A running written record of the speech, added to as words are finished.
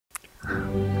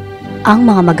Ang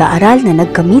mga mag-aaral na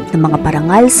nagkamit ng mga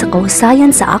parangal sa kahusayan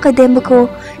sa akademiko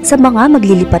sa mga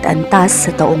maglilipat antas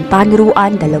sa taong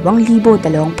panuruan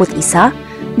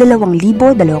 2021-2022.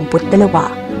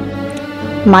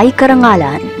 May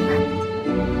karangalan: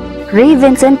 Ray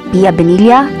Vincent P.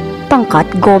 Abenilla, pangkat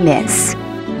Gomez;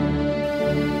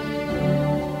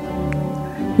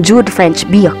 Jude French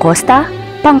B. Acosta,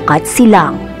 pangkat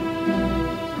Silang;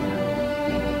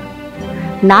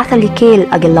 Nathalie Kale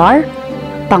Aguilar,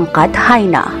 pangkat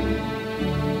Haina;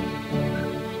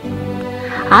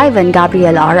 Ivan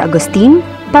Gabriel R. Agustin,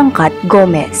 pangkat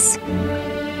Gomez;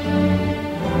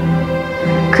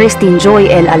 Christine Joy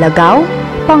L. Alagaw,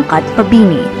 pangkat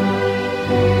Mabini;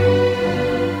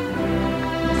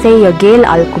 Thea Gail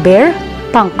Alcuber,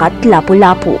 pangkat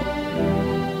Lapu-Lapu;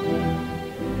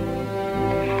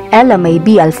 Ella May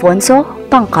B. Alfonso,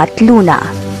 pangkat Luna;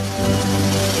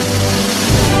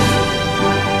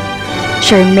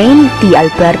 Charmaine T.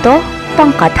 Alberto,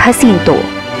 pangkat Jacinto;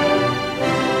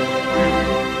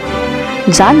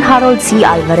 John Harold C.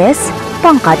 Alvarez,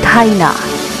 pangkat Haina;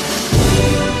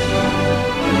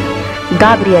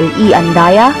 Gabriel E.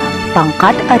 Andaya,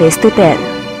 pangkat Aristotel;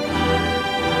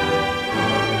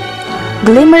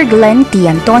 Glimmer Glenn T.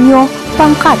 Antonio,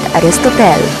 pangkat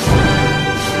Aristotel;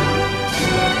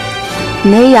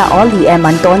 Nea Oli M.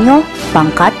 Antonio,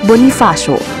 pangkat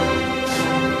Bonifacio;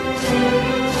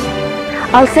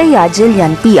 Althea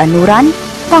Jillian P. Anuran,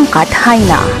 pangkat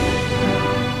Haina;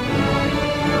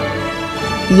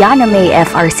 Yana May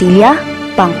F. Arcilia,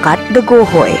 pangkat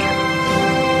Dagohoy;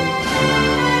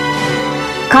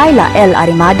 Kyla L.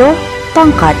 Arimado,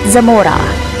 pangkat Zamora;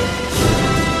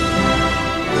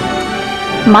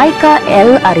 Maika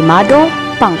L. Arimado,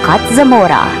 pangkat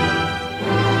Zamora;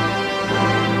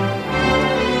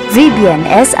 Vivian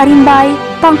S. Arimbay,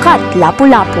 pangkat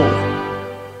Lapu-Lapu;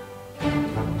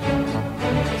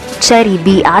 Cherry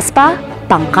B. Aspa,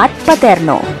 pangkat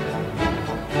Paterno;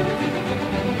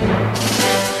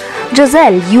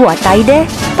 Joselle U. Ataide,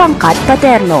 pangkat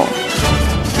Paterno;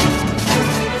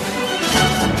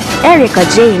 Erica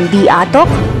Jane D. Atok,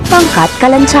 pangkat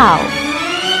Kalanchaw;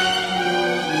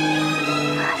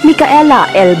 Micaela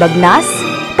L. Bagnas,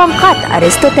 pangkat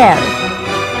Aristotel;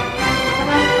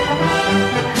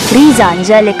 Riza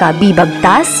Angelica B.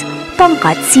 Bagtas,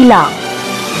 pangkat Silang;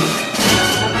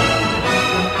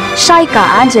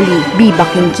 Shaika Angeli B.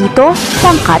 Bakingkito,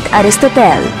 pangkat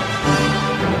Aristotel;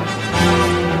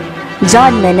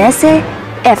 John Menese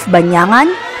F. Banyangan,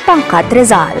 pangkat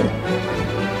Rizal;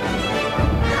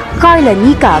 Carla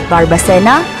Nica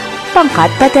Barbacena, pangkat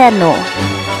Paterno;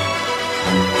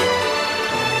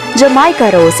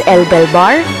 Jamaica Rose L.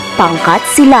 Belbar, pangkat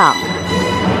Silang;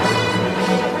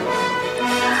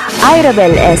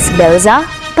 Irabel S. Belza,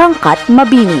 pangkat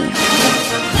Mabini;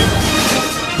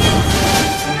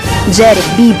 Jeric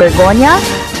B. Bergonia,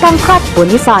 pangkat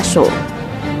Bonifacio;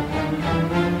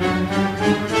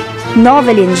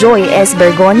 Novelyn Joy S.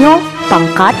 Bergonio,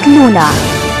 pangkat Luna;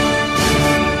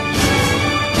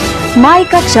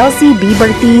 Maika Chelsea B.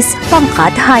 Bertiz,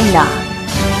 pangkat Haina;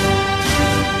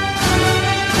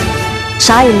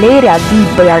 Chay Leira B.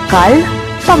 Bayarcal,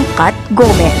 pangkat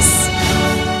Gomez;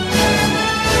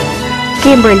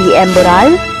 Kimberly M.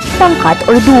 Boral, pangkat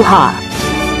Orduha;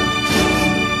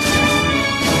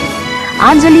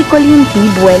 Angeli Colleen P.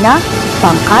 Buena,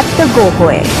 pangkat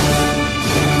Dagohoy;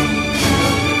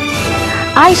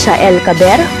 Aisha L.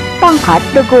 Caber, pangkat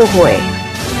Dagohoy;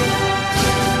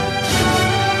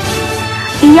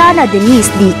 Iana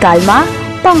Denise D. Calma,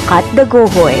 pangkat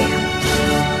Dagohoy;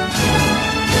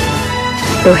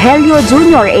 Rogelio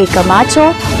Jr. A.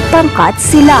 Camacho, pangkat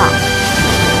Silang;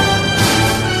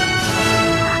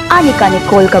 Anika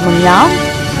Nicole Camunyao,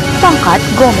 pangkat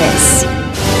Gomez;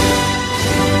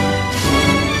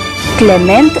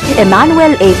 Clement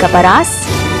Emmanuel A. Caparas,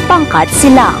 pangkat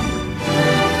Silang;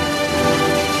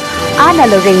 Ana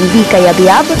Lorraine B.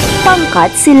 Cayabyab, pangkat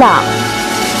Silang;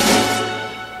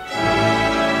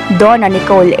 Donna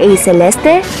Nicole A.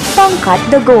 Celeste, pangkat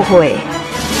Dagohoy;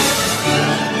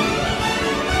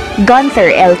 Gunther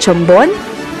L. Chombon,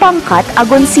 pangkat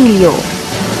Agoncillo;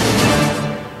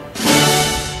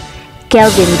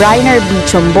 Kelvin Briner B.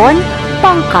 Chombon,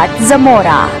 pangkat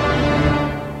Zamora;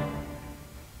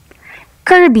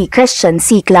 Kirby Christian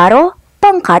C. Claro,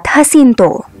 pangkat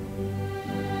Jacinto;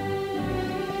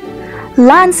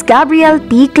 Lance Gabriel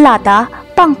P. Clata,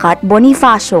 pangkat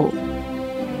Bonifacio;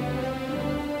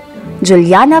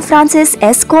 Juliana Francis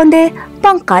S. Conde,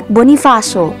 pangkat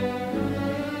Bonifacio;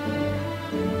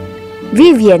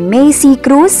 Vivian May C.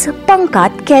 Cruz,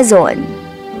 pangkat Quezon;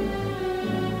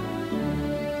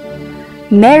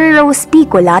 Mary Rose P.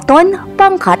 Colaton,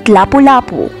 pangkat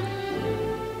Lapu-Lapu;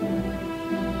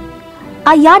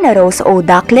 Ayana Rose O.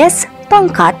 Dacles,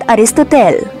 pangkat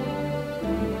Aristotel.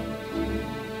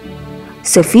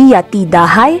 Sofia T.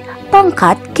 Dahay,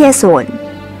 pangkat Quezon.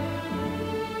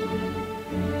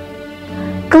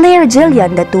 Claire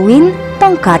Jillian Datuin,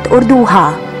 pangkat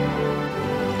Urduha.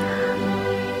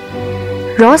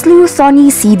 Roslu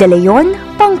Sonny C. De Leon,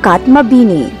 pangkat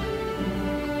Mabini.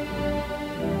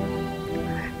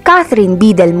 Catherine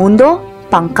B. Del Mundo,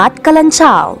 pangkat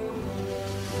Kalanchaw.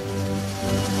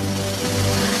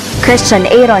 Christian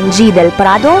Aaron G. Del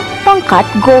Prado, pangkat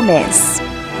Gomez.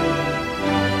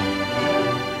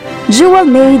 Jewel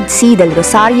Maid C. Del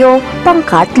Rosario,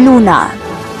 pangkat Luna.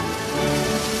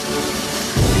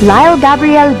 Lyle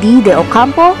Gabriel D. De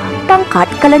Ocampo, pangkat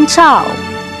Kalanchaw.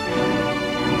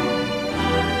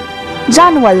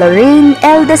 Januel Lorraine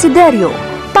L. Desiderio,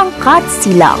 pangkat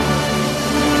Silang.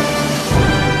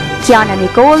 Kiana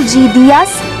Nicole G. Diaz,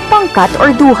 pangkat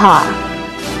Orduha.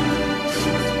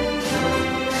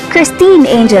 Christine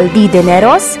Angel D.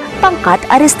 Deneros, pangkat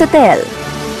Aristotel.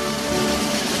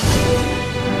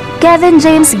 Kevin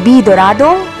James B.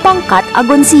 Dorado, pangkat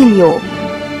Agoncillo.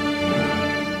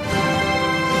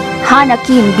 Hannah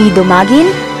Kim B.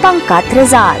 Dumagin, pangkat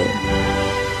Rizal.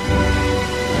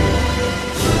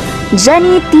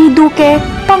 Jenny T. Duque,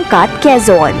 pangkat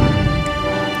Quezon.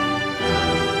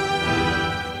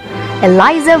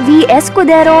 Eliza V.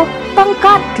 Escudero,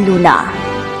 pangkat Luna.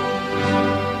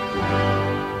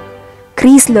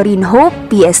 Chris Lorin Hope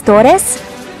P.S. Torres,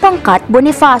 pangkat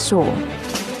Bonifacio.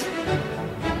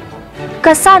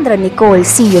 Cassandra Nicole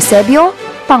C. Eusebio,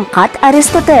 pangkat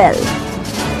Aristotel.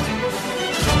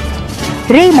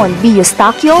 Raymond B.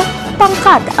 Eustaquio,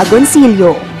 pangkat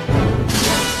Agoncillo.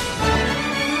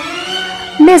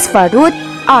 Ms. Farut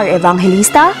R.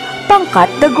 Evangelista, pangkat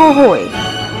Dagohoy.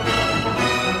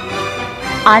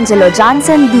 Angelo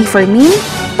Johnson D. Fermin,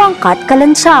 pangkat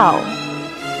Kalanchaw.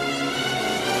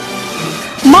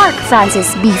 Mark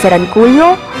Francis B.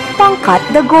 Ferranculio, pangkat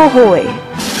Dagohoy.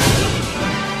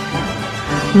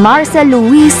 Marcel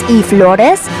Luis E.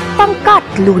 Flores, pangkat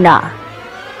Luna.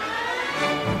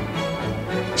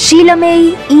 Sheila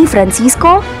May E.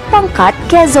 Francisco, pangkat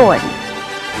Quezon.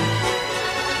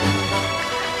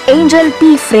 Angel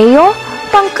P. Freo,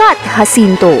 pangkat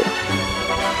Jacinto.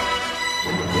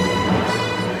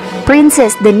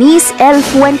 Princess Denise L.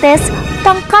 Fuentes,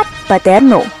 pangkat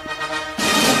Paterno.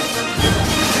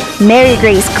 Mary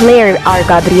Grace Claire R.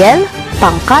 Gabriel,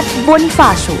 pangkat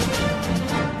Bonifacio.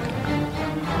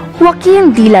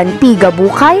 Joaquin Dylan P.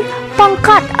 Gabukay,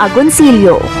 pangkat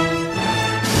Agoncillo.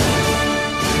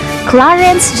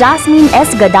 Clarence Jasmine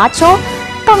S. Gadacho,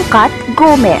 pangkat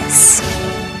Gomez.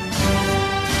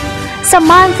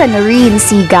 Samantha Noreen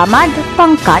C. Gamad,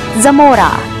 pangkat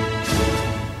Zamora.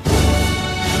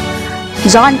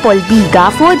 John Paul B.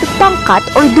 Gafford, pangkat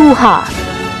Orduha.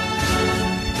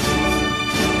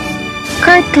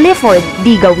 Kurt Clifford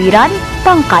D. Gawiran,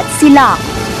 pangkat Silang.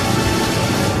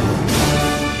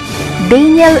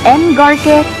 Daniel N.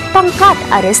 Garque, pangkat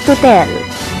Aristotel.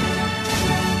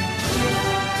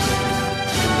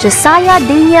 Josiah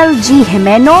Daniel G.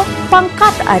 Jimeno,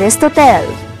 pangkat Aristotel.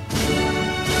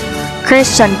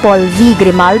 Christian Paul V.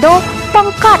 Grimaldo,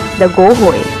 pangkat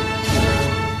Dagohoy.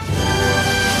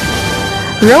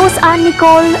 Rose Ann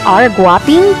Nicole R.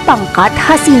 Guaping, pangkat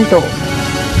Jacinto.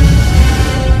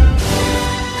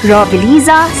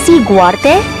 Robeliza C.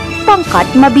 Guarte,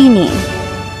 pangkat Mabini.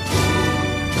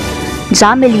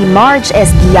 Jamily Marge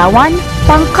S. Giyawan,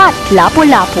 pangkat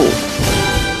Lapu-Lapu.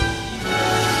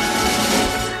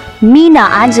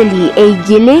 Mina Angeli A.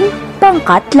 Giling,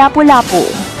 pangkat Lapu-Lapu.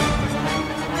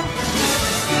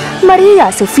 Maria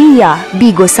Sofia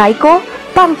B. Gosayco,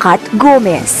 pangkat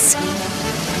Gomez.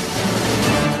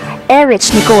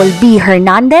 Erich Nicole B.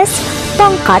 Hernandez,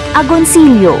 pangkat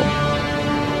Agoncillo.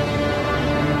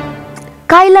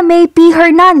 Kyla May P.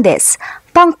 Hernandez,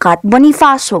 pangkat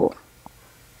Bonifacio.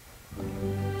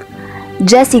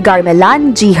 Jessie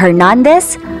Garmelan G.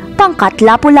 Hernandez, pangkat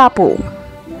Lapu-Lapu.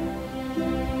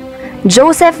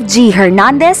 Joseph G.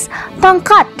 Hernandez,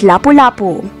 pangkat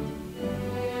Lapu-Lapu.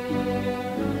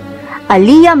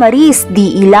 Alia Maris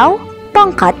D. Ilaw,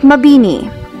 pangkat Mabini.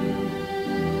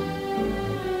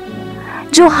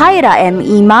 Johaira M.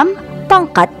 Imam,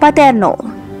 pangkat Paterno.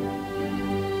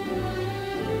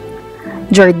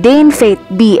 Jordan Faith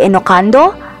B.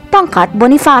 Enocando, pangkat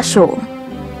Bonifacio.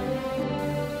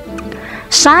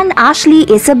 Sean Ashley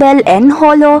Isabel N.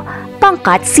 Holo,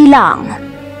 pangkat Silang.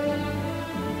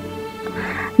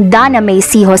 Dana May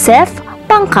C. Joseph,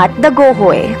 pangkat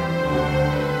Dagohoy.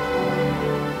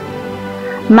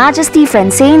 Majesty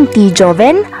Francine T.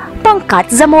 Joven, pangkat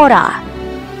Zamora.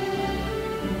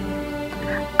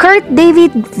 Kurt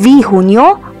David V.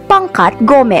 Junio, pangkat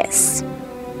Gomez.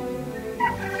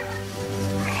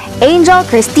 Angel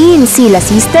Christine C.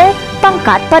 Lasiste,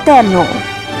 pangkat paterno.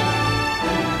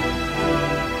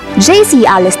 JC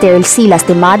Alistair C.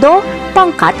 Lastimado,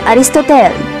 pangkat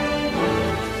Aristotel.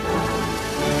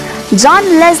 John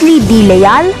Leslie D.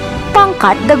 Leal,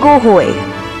 pangkat Dagohoy.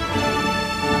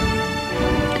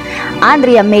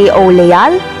 Andrea May O.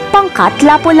 Leal, pangkat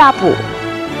Lapu-Lapu.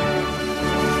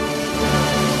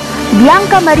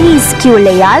 Bianca Maris Q.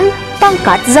 Leal,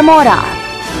 pangkat Zamora.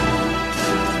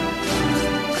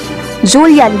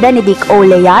 Julian Benedict O.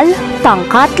 Leal,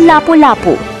 pangkat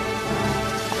Lapu-Lapu.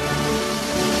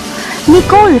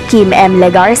 Nicole Kim M.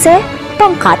 Legarce,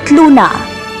 pangkat Luna.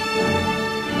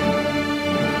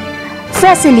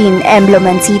 Freseline M.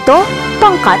 Lomancito,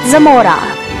 pangkat Zamora.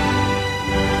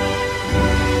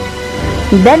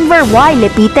 Denver Y.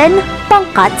 Lepiten,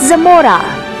 pangkat Zamora.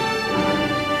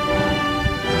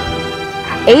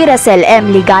 Aracel M.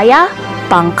 Ligaya,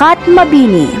 pangkat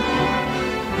Mabini.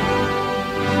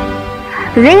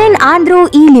 Rain Andrew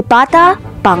E. Lipata,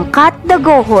 pangkat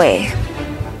Dagohoy.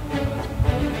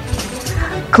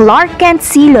 Clark Kent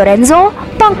C. Lorenzo,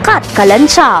 pangkat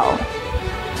Kalanchao.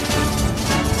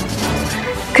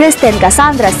 Kristen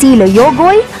Cassandra C.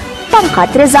 Loyogoy,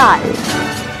 pangkat Rizal.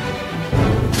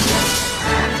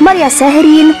 Maria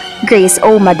Seherin Grace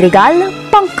O. Madrigal,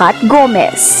 pangkat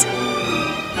Gomez.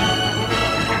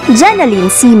 Jenaline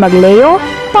C. Magleo,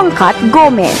 pangkat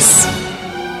Gomez.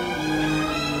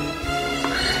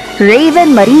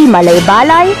 Raven Marie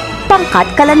Malaybalay, pangkat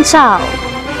Kalanchao.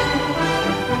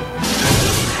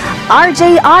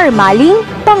 RJR Maling,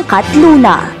 pangkat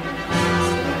Luna.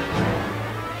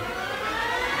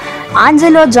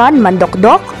 Angelo John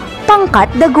Mandokdok, pangkat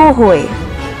Dagohoy.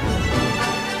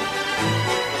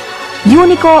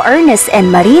 Unico Ernest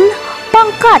N. Marin,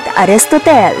 pangkat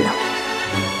Aristotel.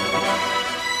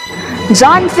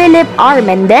 John Philip R.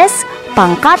 Mendez,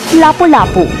 pangkat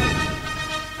Lapu-Lapu.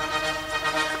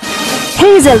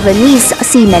 Hazel Venice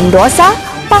C. Mendoza,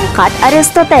 pangkat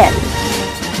Aristotel.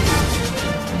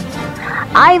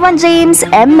 Ivan James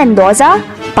M. Mendoza,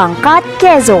 pangkat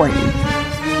Quezon.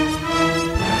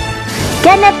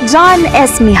 Kenneth John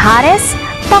S. Mijares,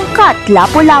 pangkat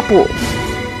Lapu-Lapu.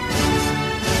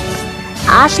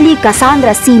 Ashley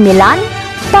Cassandra C. Milan,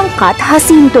 pangkat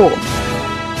Jacinto.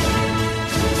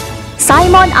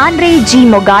 Simon Andre G.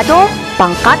 Mogado,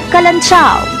 pangkat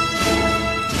Kalanchao.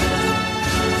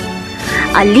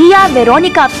 Alia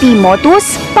Veronica P.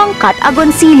 Motus, pangkat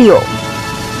Agoncillo.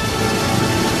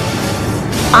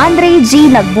 Andre G.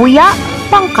 Nagbuya,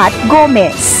 pangkat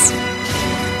Gomez.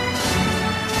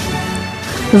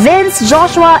 Vince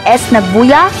Joshua S.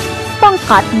 Nagbuya,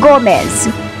 pangkat Gomez.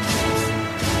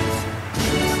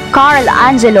 Carl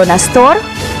Angelo Nastor,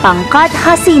 pangkat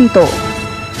Jacinto.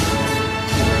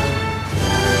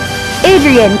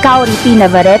 Adrian Cauri P.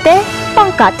 Navarrete,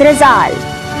 pangkat Rizal.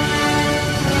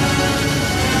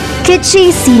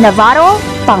 Kitchi C. Navarro,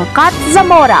 pangkat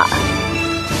Zamora.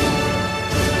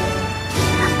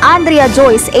 Andrea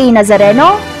Joyce A.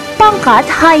 Nazareno, pangkat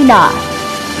Haina.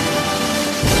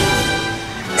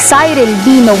 Cyril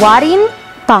B. Nowarin,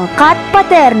 pangkat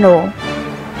Paterno.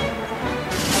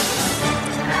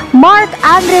 Mark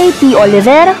Andre T.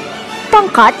 Oliver,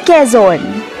 pangkat Quezon.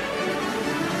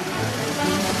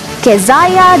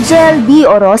 Kezaya Jel B.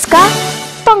 Orozca,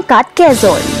 pangkat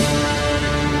Quezon.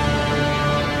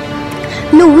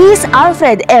 Luis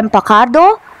Alfred M.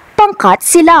 Pacardo, pangkat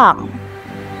Silang.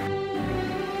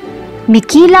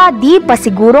 Mikila D.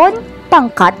 Pasiguron,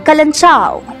 pangkat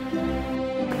Kalanchao.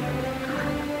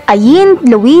 Ayin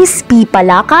Luis P.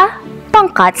 Palaka,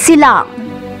 pangkat Silang.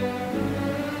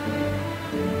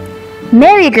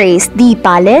 Mary Grace D.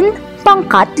 Palen,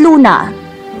 pangkat Luna.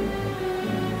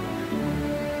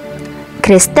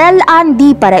 Cristel Ann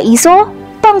D. Paraiso,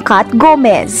 pangkat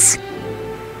Gomez.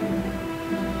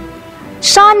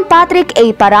 Sean Patrick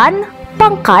A. Paran,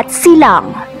 pangkat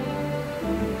Silang.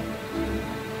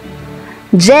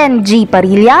 Jen G.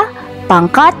 Parilla,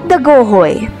 pangkat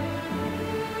Dagohoy.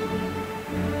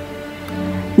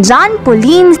 John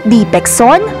Pauline D.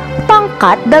 Pexon,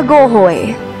 pangkat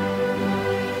Dagohoy.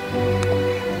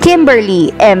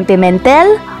 Kimberly M.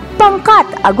 Pimentel, pangkat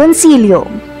Agoncillo.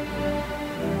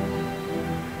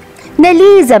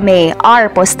 Neliza May R.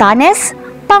 Postanes,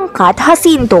 pangkat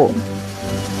Jacinto.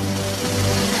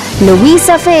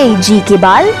 Luisa Faye G.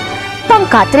 Kibal,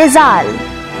 pangkat Rizal.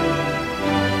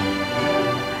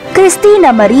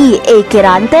 Cristina Marie A.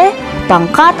 Kirante,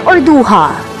 pangkat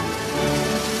Orduha.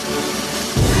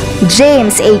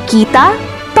 James A. Kita,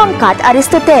 pangkat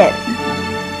Aristotel.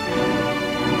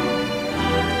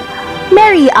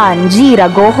 Mary Ann G.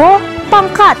 Ragojo,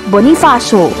 pangkat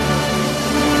Bonifacio.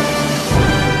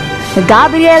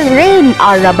 Gabriel Rain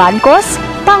Arabancos,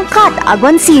 pangkat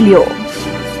Agoncillo.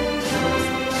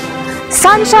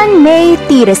 Sunshine May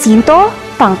T. Recinto,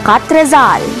 pangkat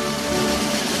Rizal.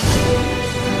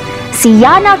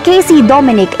 Siana Casey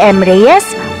Dominic M. Reyes,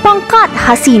 pangkat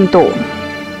Jacinto.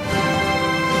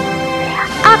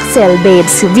 Axel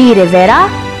Babes V.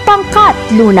 Rivera, pangkat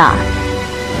Luna.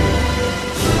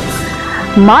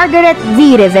 Margaret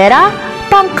V. Rivera,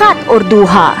 pangkat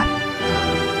Orduha.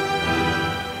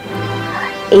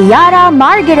 Iyara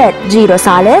Margaret G.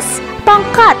 Rosales,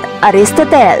 pangkat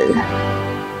Aristotel.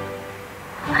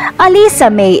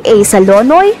 Alisa May A.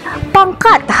 Salonoy,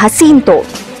 pangkat Jacinto.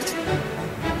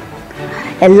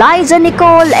 Elijah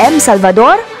Nicole M.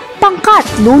 Salvador, pangkat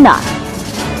Luna.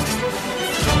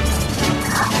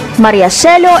 Maria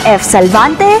Cielo F.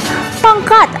 Salvante,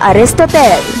 pangkat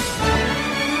Aristotel.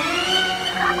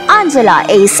 Angela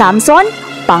A. Samson,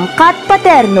 pangkat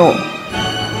Paterno.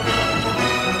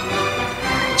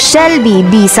 Shelby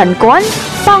B. Sancon,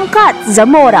 pangkat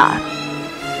Zamora.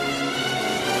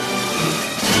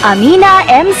 Amina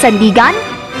M. Sandigan,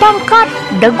 pangkat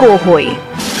Dagohoy.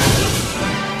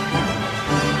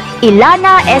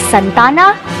 Ilana S.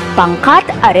 Santana, pangkat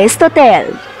Aristotel.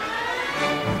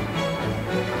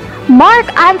 Mark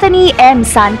Anthony M.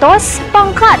 Santos,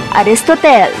 pangkat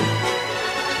Aristotel.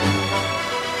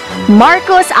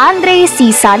 Marcos Andre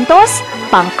C. Santos,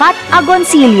 pangkat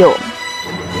Agoncillo.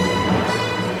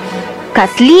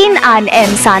 Kathleen Ann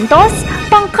M. Santos,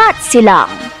 pangkat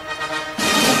Silang.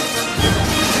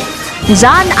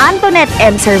 John Antoinette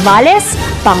M. Cervales,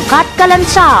 pangkat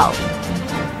Kalansiao.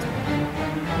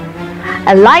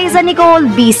 Eliza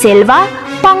Nicole B. Silva,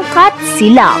 pangkat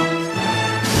Silang.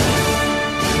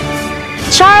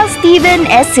 Charles Steven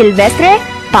S. Silvestre,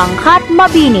 pangkat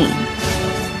Mabini.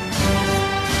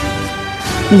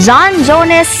 John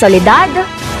Jones Soledad,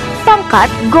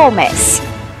 pangkat Gomez.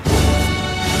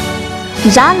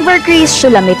 John Vercris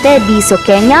Shulamite B.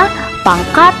 Soqueña,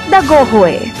 pangkat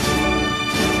Dagohoy.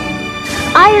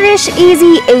 Irish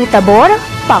Easy A. Tabor,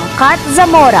 pangkat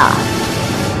Zamora.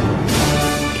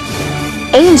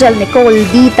 Angel Nicole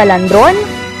D. Talandron,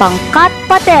 pangkat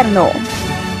Paterno.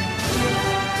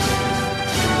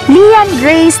 Lian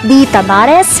Grace D.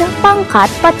 Tamares,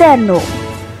 pangkat Paterno.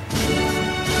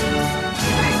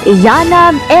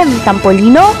 Iyana M.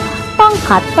 Tampolino,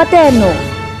 pangkat Paterno.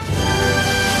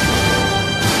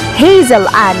 Hazel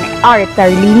Ann R.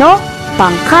 Tarlino,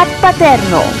 pangkat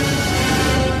Paterno.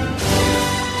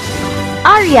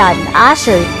 Arian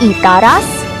Asher E. Taras,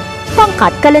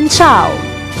 pangkat Kalansiao.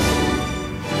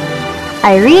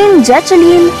 Irene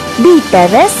Jecheline D.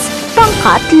 Teves,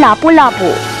 pangkat Lapu-Lapu.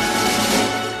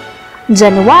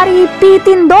 January P.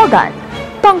 Tindogan,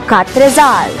 pangkat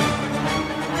Rizal.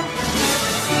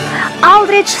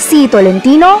 Aldrich C.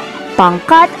 Tolentino,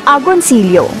 pangkat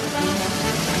Agoncillo.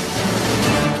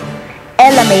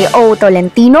 Ella May O.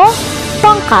 Tolentino,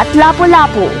 pangkat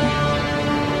Lapu-Lapu.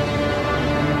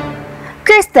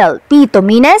 Crystal P.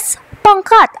 Tomines,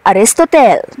 pangkat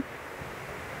Aristotel.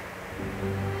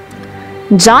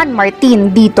 John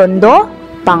Martin D. Tondo,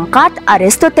 pangkat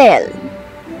Aristotel.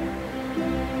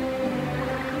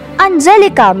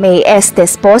 Angelica May S.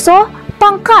 Esposo,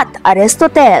 pangkat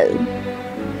Aristotel.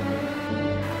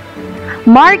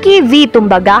 Marky V.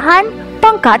 Tumbagahan,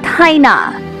 pangkat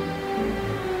Haina.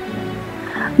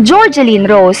 Georgeline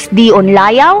Rose D.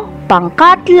 Unlayaw,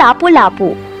 pangkat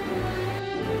Lapu-Lapu.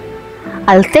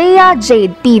 Althea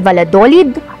Jade P.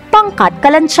 Valladolid, pangkat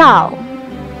Kalansiao.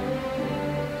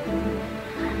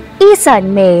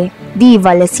 Isan May D.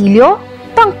 Vallecillo,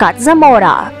 pangkat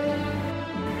Zamora.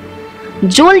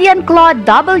 Julian Claude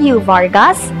W.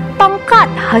 Vargas, pangkat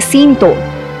Jacinto.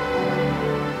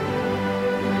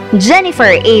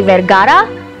 Jennifer A. Vergara,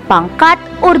 pangkat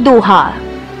Orduha.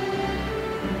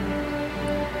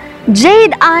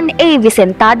 Jade Ann A.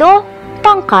 Vicentado,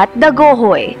 pangkat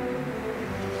Dagohoy.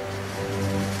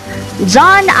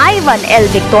 John Ivan L.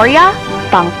 Victoria,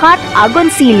 pangkat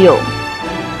Agoncillo.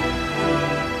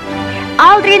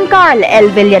 Aldrin Carl L.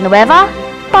 Villanueva,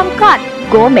 pangkat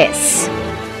Gomez.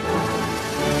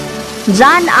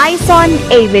 John Ison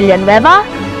A. Villanueva,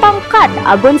 pangkat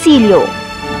Agoncillo.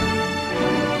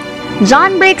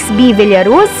 John Briggs B.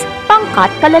 Villaruz,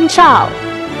 pangkat Kalansiao.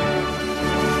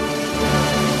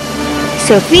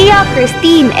 Sofia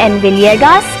Christine N.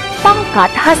 Villegas, pangkat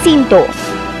Jacinto.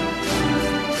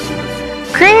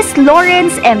 Chris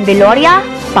Lawrence M. Viloria,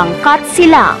 pangkat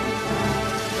Silang.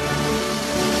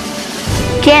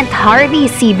 Kent Harvey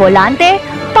C. Volante,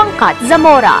 pangkat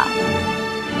Zamora.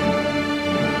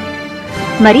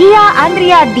 Maria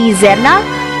Andrea D. Zerna,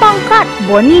 pangkat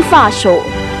Bonifacio.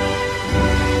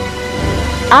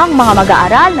 ang mga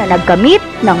mag-aaral na nagkamit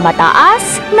ng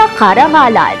mataas na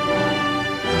karangalan.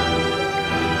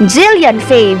 Jillian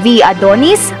Faye V.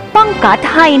 Adonis, pangkat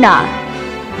Haina.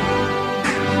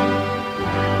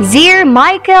 Zir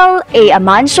Michael A.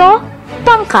 Amancio,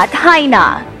 pangkat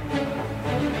Haina.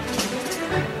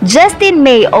 Justin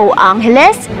May O.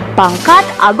 Angeles, pangkat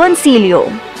Agoncillo.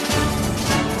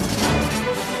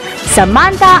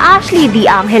 Samantha Ashley D.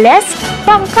 Angeles,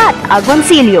 pangkat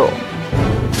Agoncillo.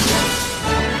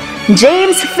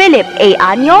 James Philip A.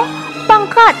 Anyo,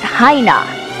 pangkat Haina.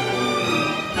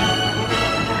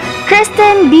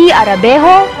 Kristen D.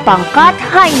 Arabejo, pangkat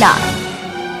Haina.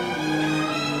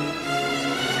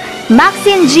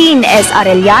 Maxine Jean S.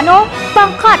 Arellano,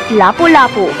 pangkat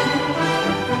Lapu-Lapu.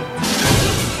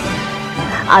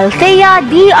 Althea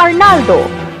D. Arnaldo,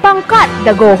 pangkat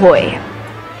Dagohoy.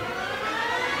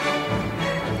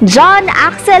 John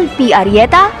Axel P.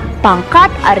 Arieta,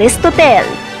 pangkat Aristotel.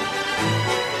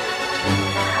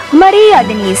 Maria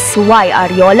Denise Y.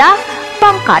 Ariola,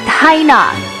 pangkat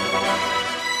Haina.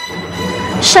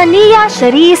 Shania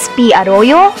Cherise P.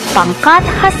 Arroyo, pangkat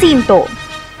Jacinto.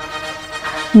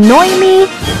 Noemi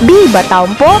B.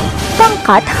 Bataumpo,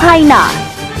 pangkat Haina.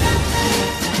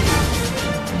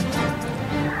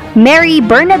 Mary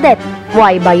Bernadette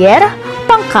Y. Bayer,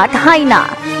 pangkat Haina.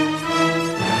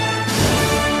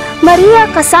 Maria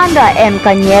Cassandra M.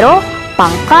 Cañero,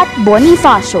 pangkat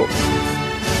Bonifacio.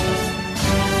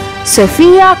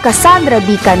 Sofia Cassandra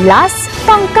B. Canlas,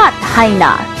 pangkat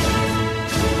Haina.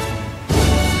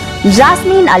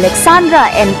 Jasmine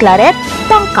Alexandra N. Claret,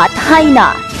 pangkat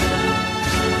Haina.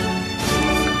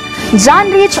 John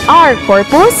Rich R.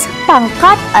 Corpus,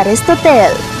 pangkat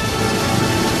Aristotel.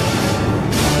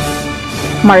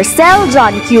 Marcel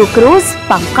John Q. Cruz,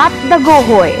 pangkat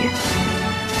Dagohoy.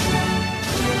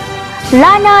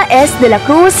 Lana S. de la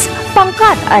Cruz,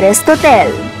 pangkat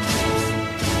Aristotel.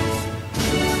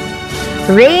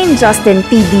 Rain Justin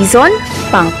T. Dizon,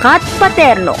 pangkat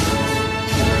Paterno.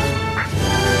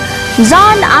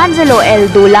 John Angelo L.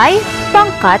 Dulay,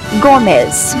 pangkat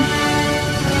Gomez.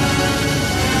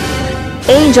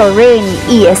 Angel Rain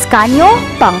E. Escanio,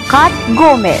 pangkat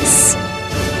Gomez.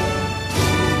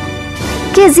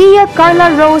 Kezia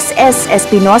Carla Rose S.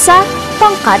 Espinosa,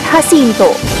 pangkat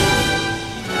Jacinto.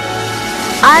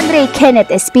 Andre Kenneth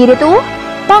Espiritu,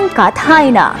 pangkat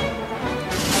Haina.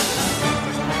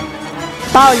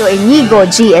 Paulo Inigo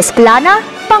G. Esplana,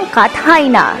 pangkat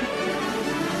Haina.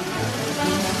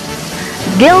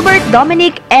 Gilbert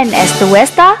Dominic N.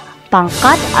 Estuesta,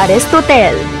 pangkat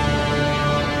Aristotel.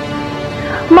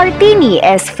 Martini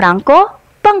S. Franco,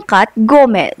 pangkat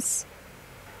Gomez.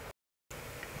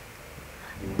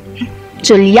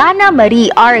 Juliana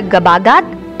Marie R. Gabagat,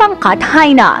 pangkat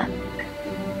Haina.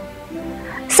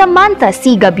 Samantha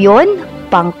C. Gabion,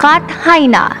 pangkat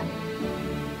Haina.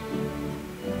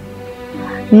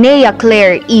 Nea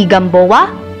Claire E. Gamboa,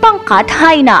 pangkat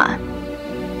Haina.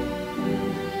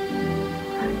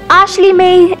 Ashley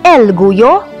May L.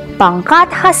 Guyo,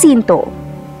 pangkat Jacinto.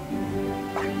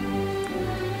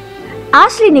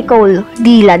 Ashley Nicole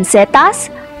D.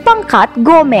 Lancetas, pangkat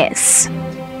Gomez.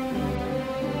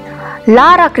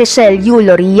 Lara Crisel U.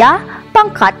 Loria,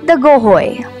 pangkat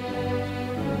Dagohoy.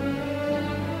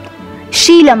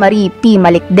 Sheila Marie P.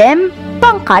 Malikdem,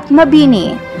 pangkat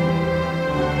Mabini.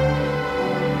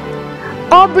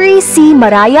 Aubrey C.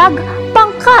 Marayag,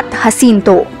 pangkat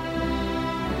Jacinto.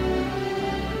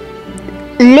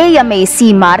 Leia May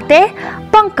C. Marte,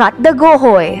 pangkat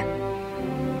Dagohoy.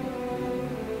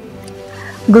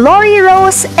 Glory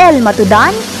Rose L.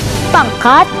 Matudan,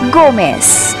 pangkat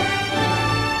Gomez.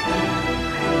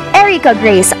 Erica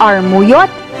Grace R.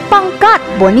 Muyot, pangkat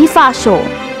Bonifacio.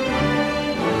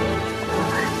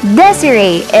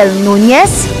 Desiree L.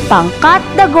 Nunez, pangkat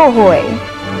Dagohoy.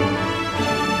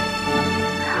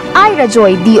 Ira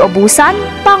Joy D. Obusan,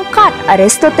 pangkat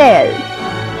Aristotel.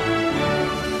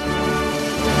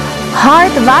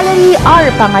 Heart Valerie R.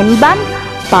 Panganiban,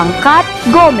 pangkat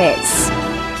Gomez.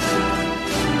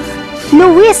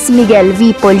 Luis Miguel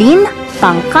V. Polin,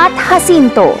 pangkat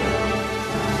Jacinto.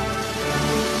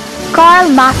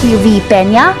 Carl Matthew V.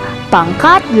 Peña,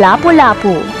 pangkat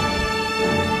Lapu-Lapu.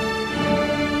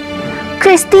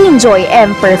 Christine Joy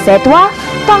M. Perpetua,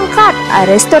 pangkat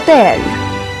Aristotel.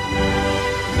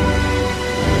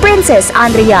 Princess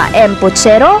Andrea M.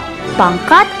 Puchero,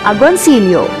 pangkat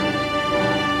Agoncillo.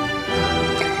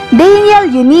 Daniel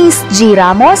Eunice G.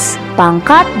 Ramos,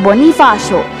 pangkat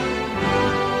Bonifacio.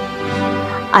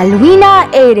 Alwina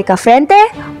Erika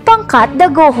Frente, pangkat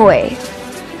Dagohoy.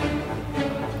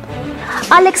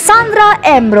 Alexandra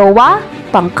M. Roa,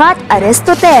 pangkat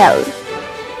Aristotel.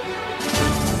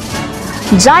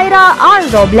 Jaira R.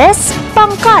 Robles,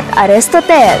 pangkat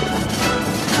Aristotel.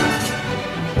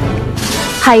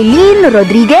 Hailin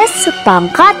Rodriguez,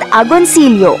 pangkat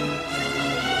Agoncillo.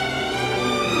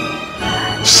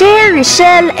 Cher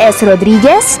Richelle S.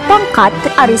 Rodriguez, pangkat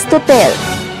Aristotel.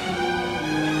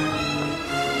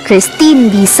 Christine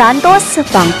D. Santos,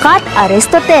 pangkat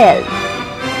Aristotel.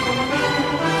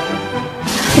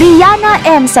 Rihanna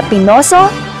M.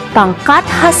 Sapinoso, pangkat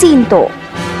Jacinto.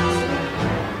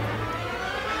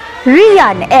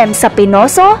 Rian M.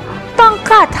 Sapinoso,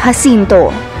 pangkat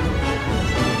Jacinto.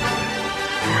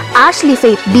 Ashley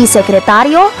Faith B.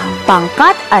 Secretario,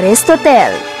 pangkat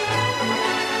Aristotel.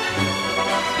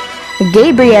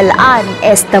 Gabriel Ann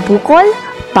S. Tabukol,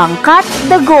 pangkat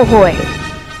Dagohoy.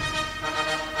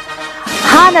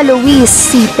 Hannah Louise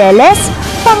C. Teles,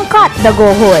 pangkat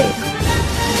Dagohoy.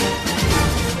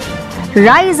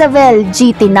 Rizabel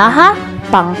G. Tinaha,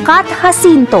 pangkat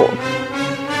Jacinto.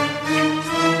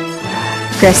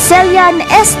 Crescelian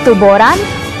S. Tuboran,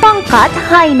 pangkat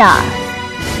Haina.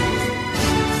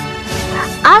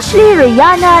 Ashley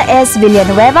Rihanna S.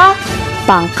 Villanueva,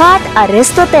 pangkat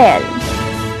Aristotel.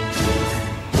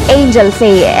 Angel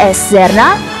Faye S.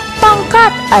 Zerna, pangkat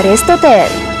Aristotel.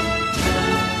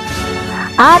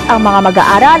 At ang mga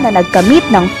mag-aaral na nagkamit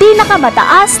ng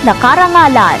pinakamataas na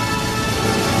karangalan: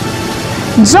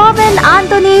 Joven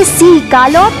Anthony C.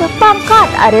 Calot, pangkat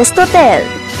Aristotel.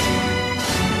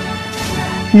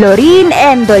 Lorin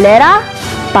N. Dolera,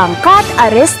 pangkat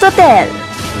Aristotel.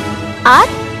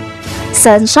 At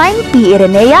Sunshine P.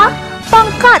 Irenea,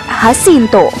 pangkat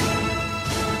Jacinto.